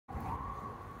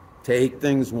Take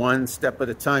things one step at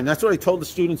a time. That's what I told the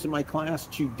students in my class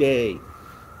today.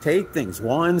 Take things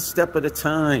one step at a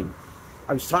time.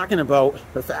 I was talking about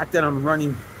the fact that I'm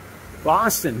running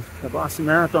the Boston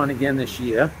Marathon again this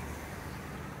year.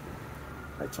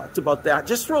 I talked about that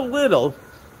just for a little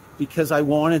because I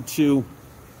wanted to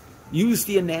use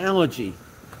the analogy.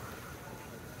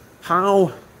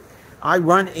 How I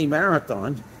run a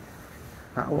marathon,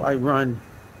 how I run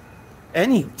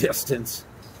any distance,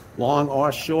 long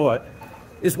or short,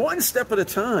 is one step at a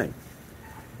time.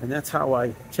 And that's how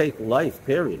I take life,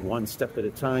 period, one step at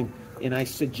a time. And I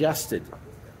suggested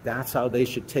that's how they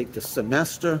should take the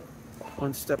semester,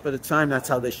 one step at a time. That's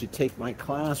how they should take my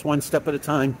class, one step at a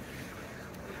time.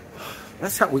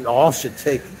 That's how we all should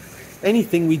take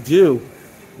anything we do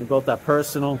in both our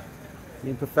personal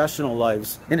and professional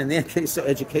lives, and in their case, their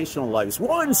educational lives,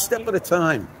 one step at a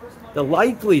time. The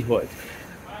likelihood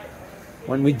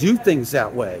when we do things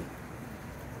that way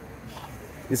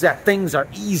is that things are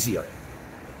easier,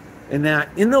 and that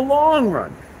in the long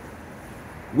run,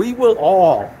 we will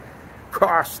all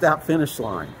cross that finish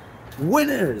line.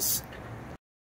 Winners!